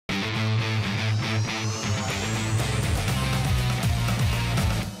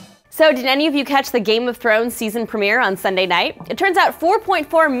So did any of you catch the Game of Thrones season premiere on Sunday night? It turns out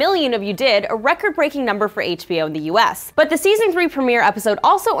 4.4 million of you did, a record-breaking number for HBO in the US. But the season 3 premiere episode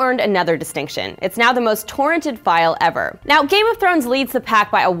also earned another distinction. It's now the most torrented file ever. Now, Game of Thrones leads the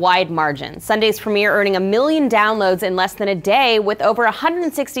pack by a wide margin. Sunday's premiere earning 1 million downloads in less than a day, with over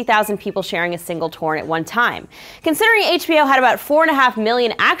 160,000 people sharing a single torrent at one time. Considering HBO had about 4.5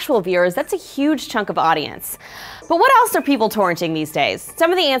 million actual viewers, that's a huge chunk of audience. But what else are people torrenting these days?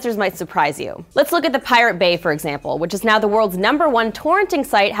 Some of the answers might surprise you. Let's look at the Pirate Bay, for example, which is now the world's #1 torrenting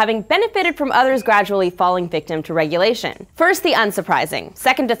site, having benefited from others gradually falling victim to regulation. First, the unsurprising.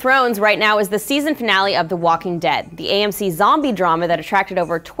 Second to Thrones right now is the season finale of The Walking Dead, the AMC zombie drama that attracted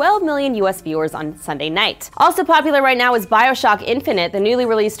over 12 million US viewers on Sunday night. Also popular right now is BioShock Infinite, the newly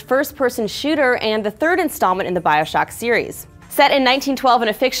released first-person shooter and the third installment in the BioShock series. Set in 1912 in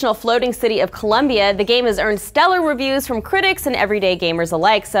a fictional floating city of Colombia, the game has earned stellar reviews from critics and everyday gamers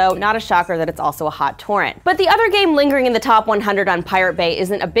alike, so not a shocker that it's also a hot torrent. But the other game lingering in the top 100 on Pirate Bay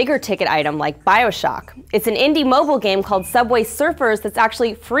isn't a bigger ticket item like BioShock. It's an indie mobile game called Subway Surfers that's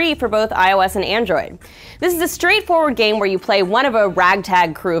actually free for both iOS and Android. This is a straightforward game where you play one of a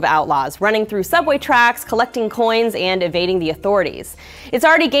ragtag crew of outlaws, running through subway tracks, collecting coins, and evading the authorities. It's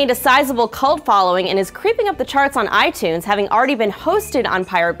already gained a sizable cult following and is creeping up the charts on iTunes, having already been hosted on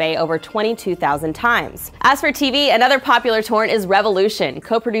Pirate Bay over 22,000 times. As for TV, another popular torrent is Revolution,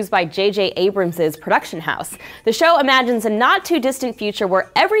 co-produced by J.J. Abrams' production house. The show imagines a not-too-distant future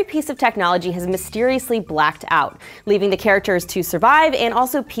where every piece of technology has mysteriously blacked out, leaving the characters to survive and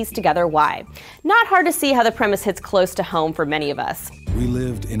also piece together why. Not hard to see how the premise hits close to home for many of us. We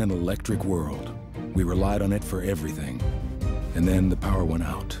lived in an electric world. We relied on it for everything. And then the power went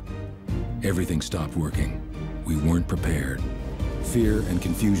out. Everything stopped working. We weren't prepared. Fear and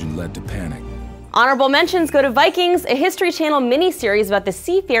confusion led to panic. Honorable mentions go to Vikings, a History Channel miniseries about the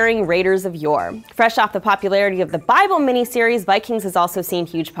seafaring raiders of yore. Fresh off the popularity of the Bible miniseries, Vikings has also seen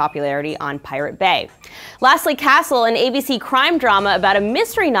huge popularity on Pirate Bay. Lastly, Castle, an ABC crime drama about a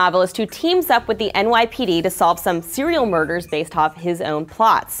mystery novelist who teams up with the NYPD to solve some serial murders based off his own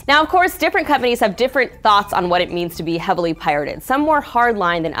plots. Now, of course, different companies have different thoughts on what it means to be heavily pirated, some more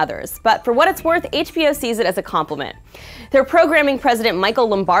hardline than others. But for what it's worth, HBO sees it as a compliment. Their programming president, Michael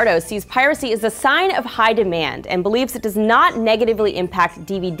Lombardo, sees piracy as a sign of high demand and believes it does not negatively impact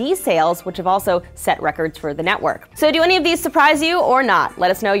DVD sales, which have also set records for the network. So do any of these surprise you or not? Let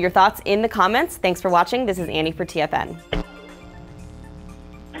us know your thoughts in the comments. Thanks for watching. This is Annie for TFN.